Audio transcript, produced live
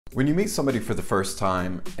When you meet somebody for the first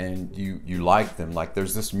time and you like them, like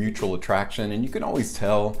there's this mutual attraction, and you can always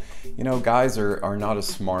tell, you know, guys are not as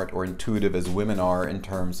smart or intuitive as women are in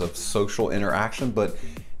terms of social interaction, but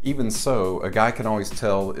even so, a guy can always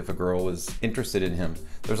tell if a girl is interested in him.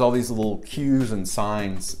 There's all these little cues and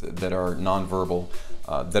signs that are nonverbal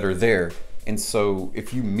that are there. And so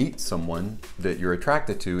if you meet someone that you're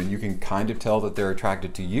attracted to and you can kind of tell that they're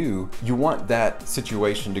attracted to you, you want that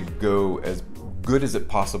situation to go as good as it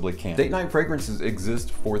possibly can. Date night fragrances exist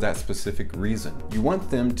for that specific reason. You want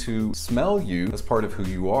them to smell you. As part of who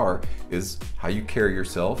you are is how you carry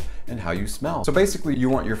yourself and how you smell. So basically you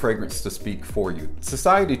want your fragrance to speak for you.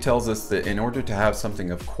 Society tells us that in order to have something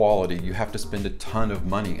of quality, you have to spend a ton of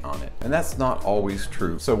money on it. And that's not always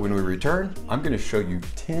true. So when we return, I'm gonna show you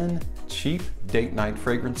 10 cheap date night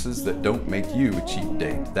fragrances that don't make you a cheap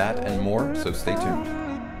date. That and more, so stay tuned.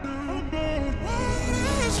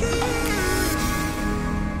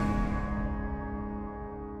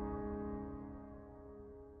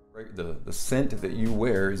 The scent that you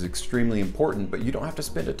wear is extremely important, but you don't have to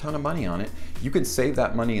spend a ton of money on it. You can save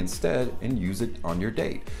that money instead and use it on your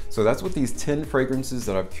date. So that's what these 10 fragrances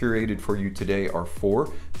that I've curated for you today are for.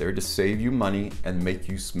 They're to save you money and make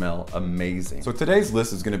you smell amazing. So today's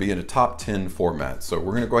list is going to be in a top 10 format. So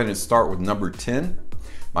we're going to go ahead and start with number 10.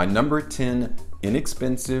 My number 10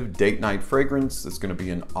 inexpensive date night fragrance that's going to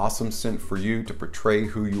be an awesome scent for you to portray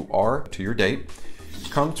who you are to your date.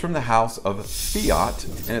 Comes from the house of Fiat,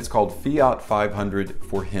 and it's called Fiat 500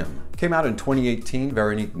 for him. Came out in 2018.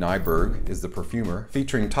 Veronique Nyberg is the perfumer,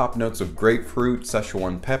 featuring top notes of grapefruit,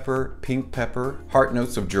 Szechuan pepper, pink pepper, heart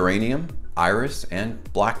notes of geranium, iris, and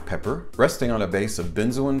black pepper, resting on a base of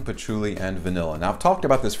benzoin, patchouli, and vanilla. Now, I've talked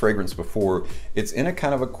about this fragrance before. It's in a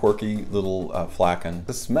kind of a quirky little flagon.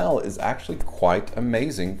 The smell is actually quite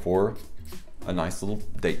amazing for a nice little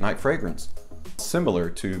date night fragrance. Similar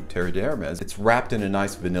to Terre d'Hermes, it's wrapped in a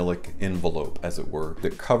nice vanillic envelope, as it were,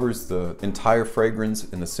 that covers the entire fragrance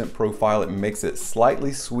in the scent profile. It makes it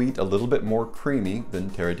slightly sweet, a little bit more creamy than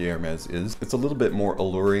Terre d'Hermes is. It's a little bit more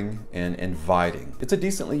alluring and inviting. It's a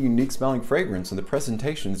decently unique smelling fragrance, and the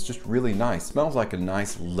presentation is just really nice. It smells like a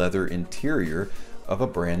nice leather interior of a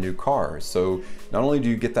brand new car. So not only do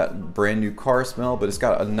you get that brand new car smell, but it's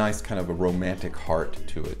got a nice kind of a romantic heart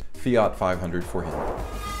to it. Fiat 500 for him.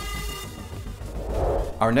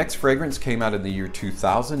 Our next fragrance came out in the year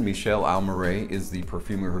 2000. Michel Almaray is the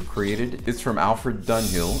perfumer who created it. It's from Alfred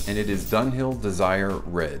Dunhill, and it is Dunhill Desire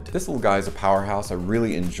Red. This little guy is a powerhouse. I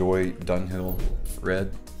really enjoy Dunhill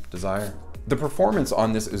Red Desire. The performance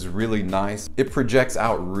on this is really nice. It projects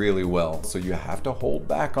out really well, so you have to hold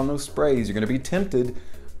back on those sprays. You're gonna be tempted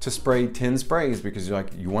to spray 10 sprays because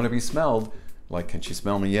you want to be smelled. Like, can she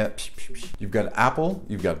smell me yet? You've got apple,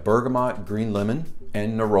 you've got bergamot, green lemon,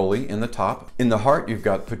 and neroli in the top. In the heart, you've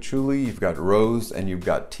got patchouli, you've got rose, and you've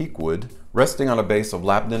got teakwood, resting on a base of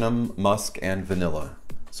labdanum, musk, and vanilla.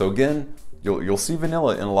 So again, you'll see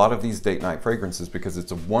vanilla in a lot of these date night fragrances because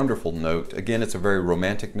it's a wonderful note. Again, it's a very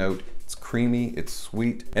romantic note. It's creamy, it's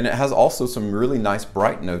sweet, and it has also some really nice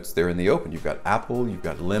bright notes there in the open. You've got apple, you've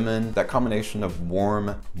got lemon, that combination of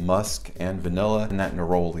warm musk and vanilla, and that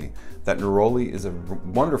neroli. That neroli is a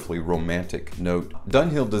wonderfully romantic note.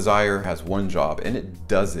 Dunhill Desire has one job, and it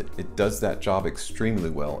does it. It does that job extremely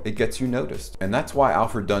well. It gets you noticed. And that's why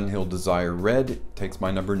Alfred Dunhill Desire Red takes my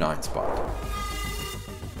number 9 spot.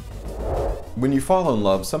 When you fall in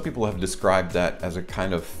love, some people have described that as a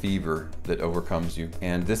kind of fever that overcomes you.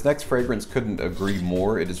 And this next fragrance couldn't agree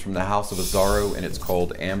more. It is from the house of Azzaro, and it's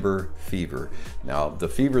called Amber Fever. Now, the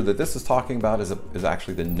fever that this is talking about is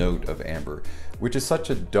actually the note of amber, which is such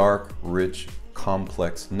a dark, rich,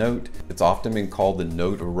 complex note. It's often been called the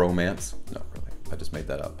note of romance. Not really, I just made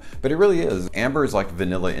that up. But it really is. Amber is like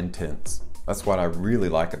vanilla intense. That's what I really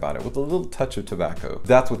like about it, with a little touch of tobacco.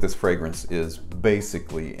 That's what this fragrance is,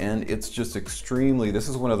 basically. And it's just extremely, this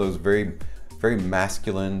is one of those very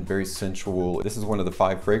masculine, very sensual. This is one of the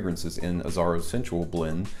 5 fragrances in Azzaro's Sensual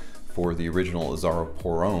blend for the original Azzaro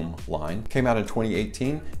Pour Homme line. Came out in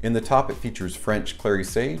 2018. In the top, it features French clary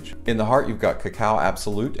sage. In the heart, you've got cacao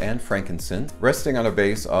absolute and frankincense. Resting on a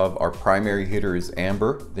base of our primary hitter is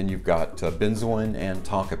amber. Then you've got benzoin and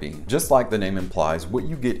tonka bean. Just like the name implies, what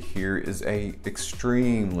you get here is a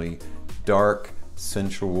extremely dark,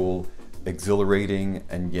 sensual, exhilarating,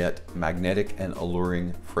 and yet magnetic and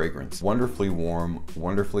alluring fragrance. Wonderfully warm,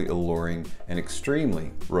 wonderfully alluring, and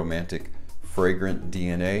extremely romantic fragrant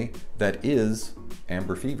DNA that is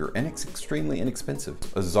Amber Fever, and it's extremely inexpensive.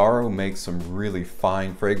 Azzaro makes some really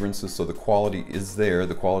fine fragrances, so the quality is there,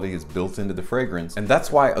 the quality is built into the fragrance, and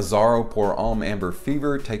that's why Azzaro Pour Homme Amber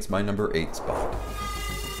Fever takes my number 8 spot.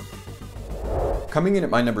 Coming in at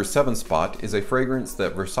my number 7 spot is a fragrance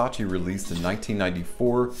that Versace released in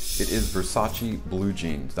 1994. It is Versace Blue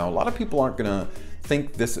Jeans. Now, a lot of people aren't gonna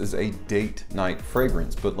think this is a date night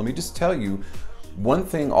fragrance, but let me just tell you, one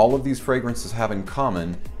thing all of these fragrances have in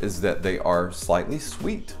common is that they are slightly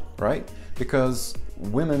sweet, right? Because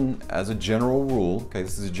women, as a general rule, okay,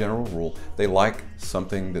 this is a general rule, they like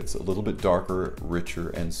something that's a little bit darker, richer,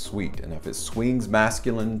 and sweet. And if it swings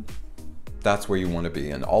masculine, that's where you want to be.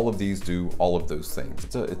 And all of these do all of those things.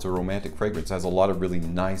 It's a romantic fragrance. It has a lot of really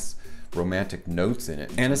nice romantic notes in it.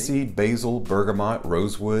 Aniseed, basil, bergamot,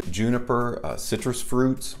 rosewood, juniper, citrus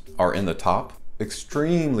fruits are in the top.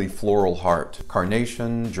 Extremely floral heart.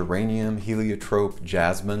 Carnation, geranium, heliotrope,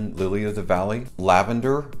 jasmine, lily of the valley,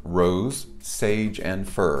 lavender, rose, sage, and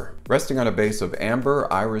fir. Resting on a base of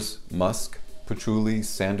amber, iris, musk, patchouli,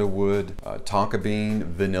 sandalwood, tonka bean,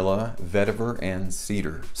 vanilla, vetiver, and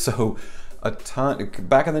cedar. So a ton,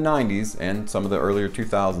 back in the 90s and some of the earlier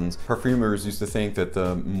 2000s, perfumers used to think that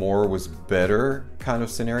the more was better kind of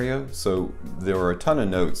scenario. So there were a ton of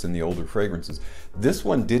notes in the older fragrances. This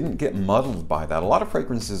one didn't get muddled by that. A lot of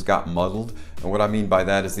fragrances got muddled. And what I mean by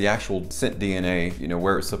that is the actual scent DNA, you know,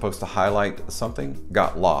 where it's supposed to highlight something,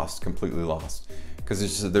 got lost, completely lost.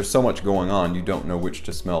 Because there's so much going on, you don't know which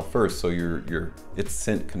to smell first, so it's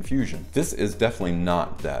scent confusion. This is definitely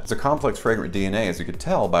not that. It's a complex fragrant DNA, as you could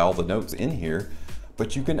tell by all the notes in here,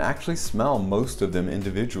 but you can actually smell most of them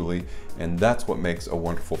individually, and that's what makes a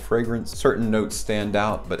wonderful fragrance. Certain notes stand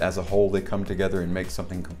out, but as a whole, they come together and make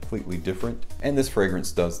something completely different, and this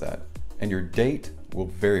fragrance does that. And your date will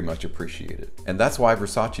very much appreciate it. And that's why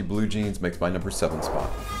Versace Blue Jeans makes my number 7 spot.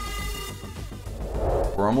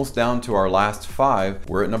 We're almost down to our last 5.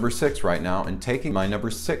 We're at number 6 right now, and taking my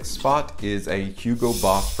number 6 spot is a Hugo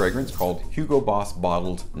Boss fragrance called Hugo Boss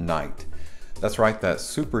Bottled Night. That's right, that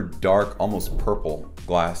super dark, almost purple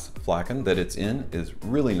glass flagon that it's in is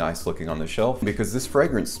really nice looking on the shelf because this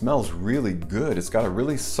fragrance smells really good. It's got a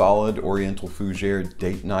really solid Oriental Fougere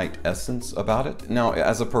date night essence about it. Now,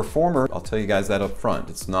 as a performer, I'll tell you guys that up front.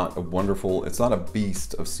 It's not a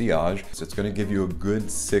beast of sillage. It's gonna give you a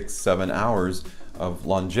good 6-7 hours of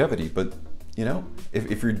longevity, but you know,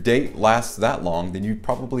 if your date lasts that long, then you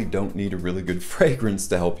probably don't need a really good fragrance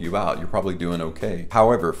to help you out. You're probably doing okay.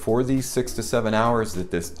 However, for these 6 to 7 hours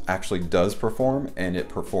that this actually does perform, and it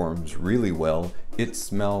performs really well, it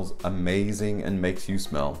smells amazing and makes you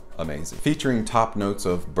smell amazing. Featuring top notes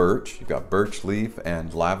of birch, you've got birch leaf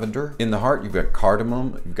and lavender. In the heart, you've got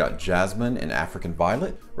cardamom, you've got jasmine and African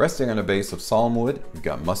violet. Resting on a base of psalmwood, you've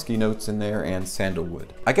got musky notes in there and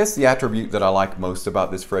sandalwood. I guess the attribute that I like most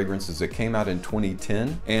about this fragrance is it came out in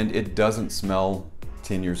 2010 and it doesn't smell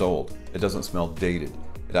 10 years old. It doesn't smell dated.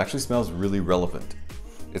 It actually smells really relevant.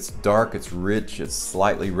 It's dark, it's rich, it's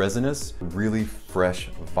slightly resinous, really fresh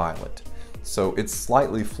violet. So it's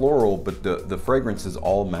slightly floral, but the fragrance is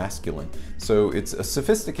all masculine. So it's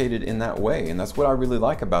sophisticated in that way, and that's what I really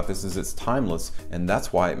like about this is it's timeless, and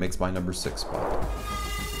that's why it makes my number 6 spot.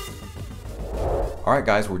 All right,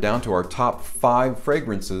 guys, we're down to our top 5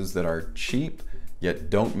 fragrances that are cheap, yet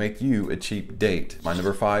don't make you a cheap date. My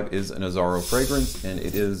number 5 is an Azzaro fragrance, and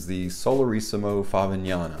it is the Solarissimo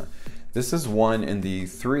Favignana. This is one in the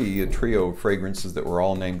a trio of fragrances that were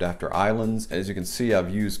all named after islands. As you can see,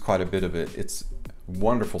 I've used quite a bit of it. It's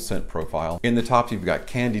wonderful scent profile. In the top, you've got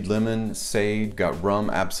candied lemon, sage, you've got rum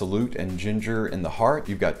absolute, and ginger in the heart.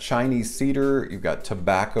 You've got Chinese cedar, you've got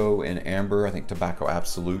tobacco and amber, I think tobacco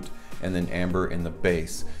absolute, and then amber in the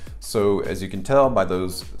base. So as you can tell by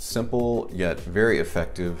those simple yet very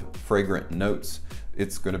effective fragrant notes,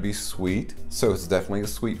 it's gonna be sweet. So it's definitely a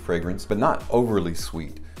sweet fragrance, but not overly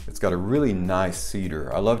sweet. It's got a really nice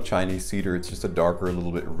cedar. I love Chinese cedar. It's just a darker, a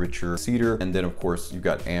little bit richer cedar. And then of course you've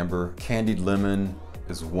got amber. Candied lemon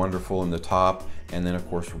is wonderful in the top. And then of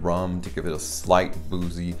course rum to give it a slight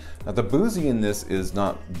boozy. Now the boozy in this is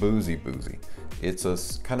not boozy. It's a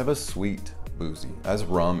kind of a sweet boozy, as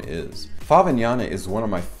rum is. Favignana is one of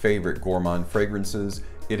my favorite gourmand fragrances.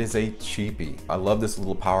 It is a cheapie. I love this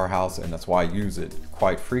little powerhouse and that's why I use it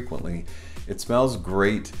quite frequently. It smells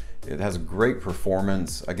great. It has great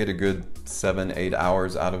performance. I get a good 7-8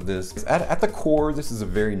 hours out of this. At the core, this is a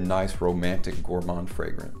very nice romantic gourmand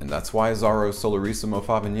fragrance. And that's why Azzaro Solarissimo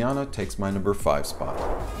Favignana takes my number 5 spot.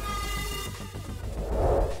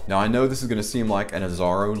 Now I know this is gonna seem like an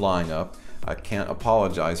Azzaro lineup. I can't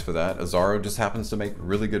apologize for that. Azzaro just happens to make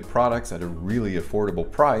really good products at a really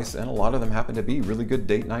affordable price, and a lot of them happen to be really good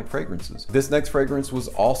date night fragrances. This next fragrance was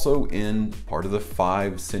also in part of the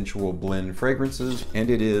 5 sensual blend fragrances, and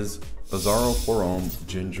it is Azzaro Pour Homme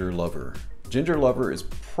Ginger Lover. Ginger Lover is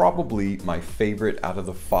probably my favorite out of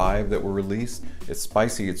the 5 that were released. It's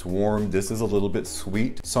spicy, it's warm, this is a little bit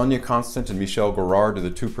sweet. Sonia Constant and Michel Gerard are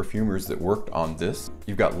the 2 perfumers that worked on this.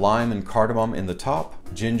 You've got lime and cardamom in the top,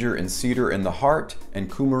 ginger and cedar in the heart,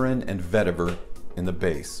 and coumarin and vetiver in the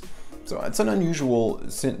base. So it's an unusual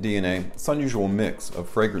scent DNA, it's an unusual mix of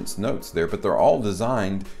fragrance notes there, but they're all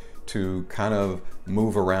designed to kind of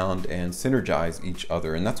move around and synergize each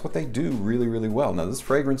other, and that's what they do really, really well. Now this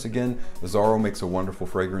fragrance, again, Azzaro makes a wonderful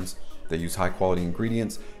fragrance. They use high quality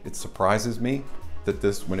ingredients. It surprises me that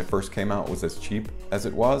this, when it first came out, was as cheap as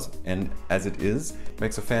it was, and as it is,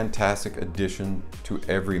 makes a fantastic addition to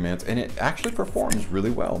every man's, and it actually performs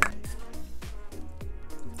really well.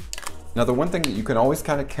 Now the one thing that you can always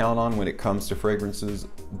kind of count on when it comes to fragrances,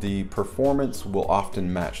 the performance will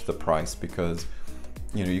often match the price, because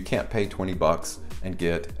you know, you can't pay 20 bucks and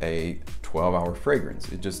get a 12-hour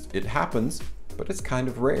fragrance. It happens, but it's kind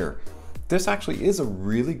of rare. This actually is a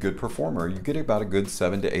really good performer. You get about a good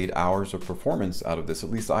 7 to 8 hours of performance out of this,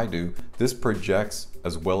 at least I do. This projects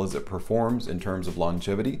as well as it performs in terms of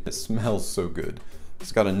longevity. It smells so good.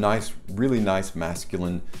 It's got a nice, really nice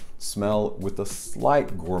masculine smell with a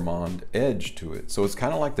slight gourmand edge to it. So it's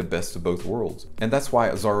kind of like the best of both worlds. And that's why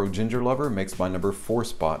Azzaro Ginger Lover makes my number 4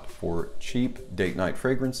 spot for cheap date night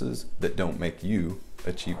fragrances that don't make you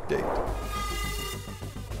a cheap date.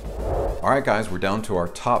 All right guys, we're down to our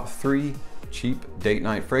top 3 cheap date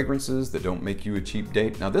night fragrances that don't make you a cheap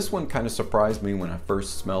date. Now this one kind of surprised me when I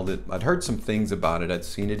first smelled it. I'd heard some things about it. I'd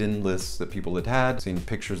seen it in lists that people had seen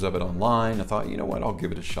pictures of it online. I thought, you know what, I'll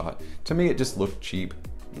give it a shot. To me, it just looked cheap.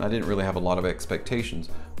 I didn't really have a lot of expectations,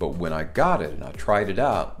 but when I got it and I tried it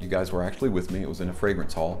out, you guys were actually with me, it was in a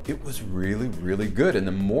fragrance haul, it was really, really good. And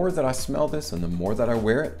the more that I smell this and the more that I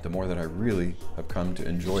wear it, the more that I really have come to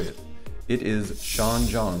enjoy it. It is Sean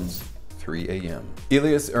John's 3 AM.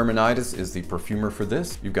 Elias Hermanitis is the perfumer for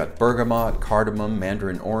this. You've got bergamot, cardamom,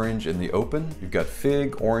 mandarin orange in the open. You've got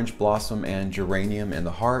fig, orange blossom, and geranium in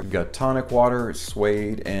the heart. You've got tonic water,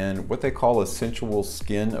 suede, and what they call a sensual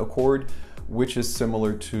skin accord, which is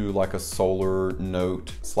similar to like a solar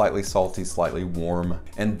note, slightly salty, slightly warm.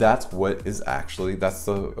 And that's what is actually, that's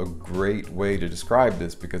a great way to describe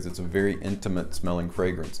this, because it's a very intimate smelling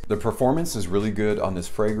fragrance. The performance is really good on this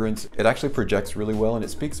fragrance. It actually projects really well, and it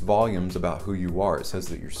speaks volumes about who you are. It says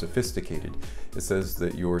that you're sophisticated. It says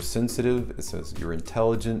that you're sensitive. It says you're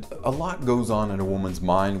intelligent. A lot goes on in a woman's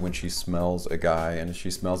mind when she smells a guy and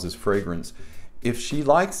she smells his fragrance. If she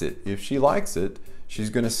likes it, she's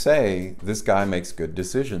gonna say, this guy makes good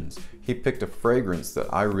decisions. He picked a fragrance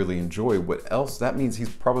that I really enjoy. What else? That means he's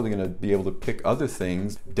probably gonna be able to pick other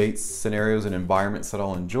things, dates, scenarios, and environments that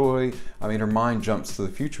I'll enjoy. I mean, her mind jumps to the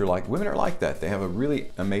future. Like, women are like that. They have a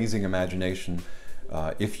really amazing imagination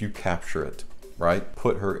if you capture it, right?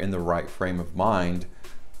 Put her in the right frame of mind.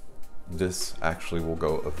 This actually will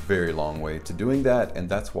go a very long way to doing that, and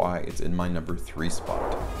that's why it's in my number 3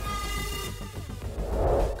 spot.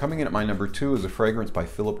 Coming in at my number 2 is a fragrance by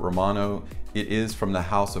Philip Romano. It is from the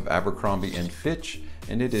house of Abercrombie & Fitch,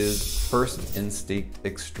 and it is First Instinct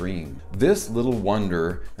Extreme. This little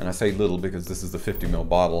wonder, and I say little because this is the 50 ml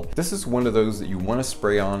bottle, this is one of those that you want to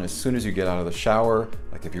spray on as soon as you get out of the shower.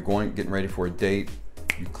 Like if you're getting ready for a date,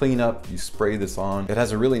 you clean up, you spray this on. It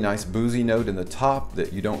has a really nice boozy note in the top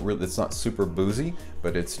that you don't really, it's not super boozy,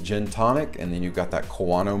 but it's gin tonic, and then you've got that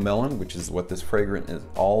Kawano melon, which is what this fragrance is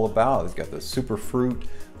all about. It's got the super fruit,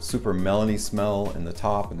 super melony smell in the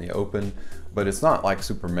top and the open, but it's not like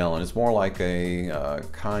super melon. It's more like a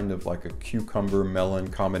kind of like a cucumber melon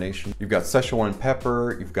combination. You've got Szechuan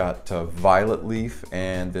pepper, you've got violet leaf,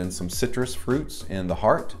 and then some citrus fruits in the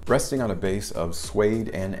heart, resting on a base of suede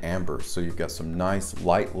and amber. So you've got some nice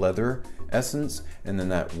light leather essence, and then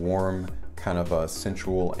that warm kind of a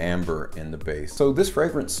sensual amber in the base. So this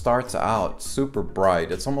fragrance starts out super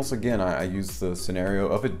bright. It's almost, again, I use the scenario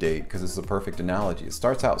of a date because it's the perfect analogy. It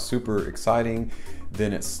starts out super exciting,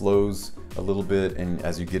 then it slows a little bit, and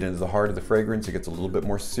as you get into the heart of the fragrance, it gets a little bit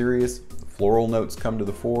more serious. The floral notes come to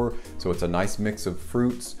the fore, so it's a nice mix of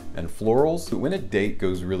fruits and florals. But when a date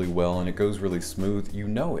goes really well and it goes really smooth, you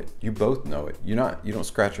know it. You both know it. You don't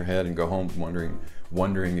scratch your head and go home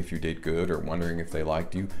wondering if you did good or wondering if they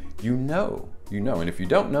liked you. You know, and if you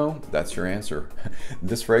don't know, that's your answer.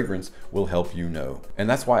 This fragrance will help you know. And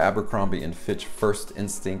that's why Abercrombie & Fitch First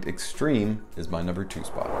Instinct Extreme is my number 2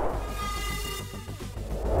 spot.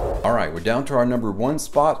 All right, we're down to our number 1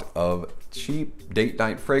 spot of cheap date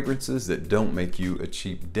night fragrances that don't make you a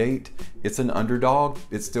cheap date. It's an underdog.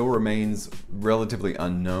 It still remains relatively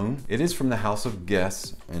unknown. It is from the house of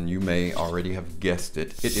Guess, and you may already have guessed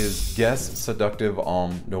it. It is Guess Seductive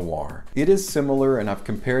Homme Noir. It is similar, and I've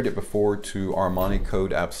compared it before to Armani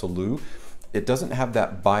Code Absolu. It doesn't have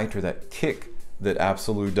that bite or that kick that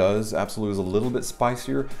Absolu does. Absolu is a little bit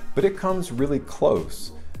spicier, but it comes really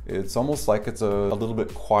close. It's almost like it's a little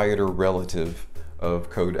bit quieter relative of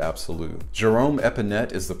Code Absolu. Jerome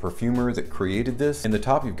Epinette is the perfumer that created this. In the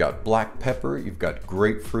top, you've got black pepper, you've got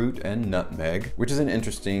grapefruit and nutmeg, which is an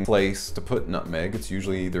interesting place to put nutmeg. It's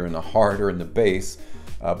usually either in the heart or in the base,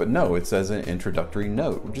 but no, it's as an introductory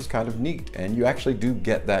note, which is kind of neat. And you actually do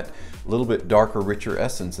get that little bit darker, richer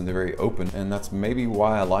essence in the very open, and that's maybe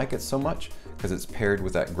why I like it so much, because it's paired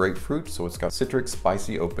with that grapefruit, so it's got citric,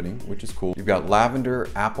 spicy opening, which is cool. You've got lavender,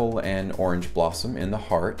 apple, and orange blossom in the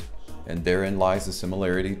heart, and therein lies the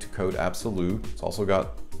similarity to Code Absolu. It's also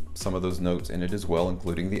got some of those notes in it as well,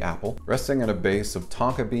 including the apple. Resting at a base of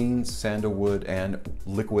tonka beans, sandalwood, and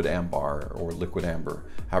liquid amber, or liquid amber,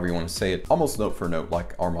 however you want to say it, almost note for note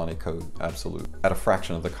like Armani Code Absolu, at a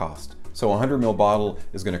fraction of the cost. So a 100 ml bottle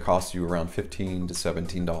is going to cost you around $15 to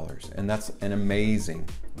 $17, and that's an amazing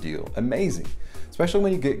deal. Amazing. Especially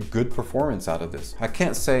when you get good performance out of this. I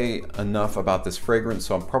can't say enough about this fragrance,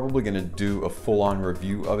 so I'm probably going to do a full-on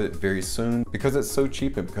review of it very soon because it's so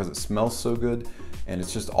cheap and because it smells so good, and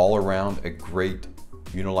it's just all around a great,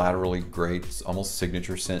 unilaterally great, almost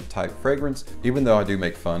signature scent type fragrance. Even though I do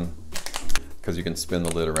make fun because you can spin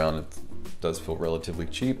the lid around, it does feel relatively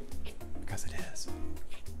cheap because it is.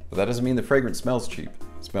 But that doesn't mean the fragrance smells cheap.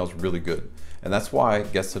 It smells really good. And that's why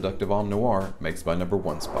Guess Seductive Homme Noir makes my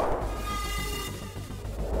 #1 spot.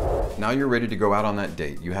 Now you're ready to go out on that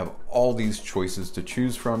date. You have all these choices to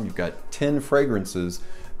choose from. You've got 10 fragrances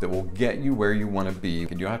that will get you where you want to be.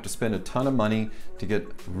 And you don't have to spend a ton of money to get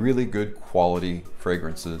really good quality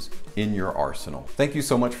fragrances in your arsenal. Thank you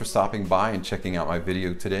so much for stopping by and checking out my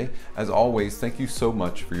video today. As always, thank you so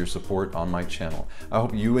much for your support on my channel. I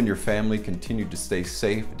hope you and your family continue to stay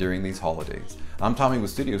safe during these holidays. I'm Tommy with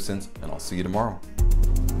Studio Sense, and I'll see you tomorrow.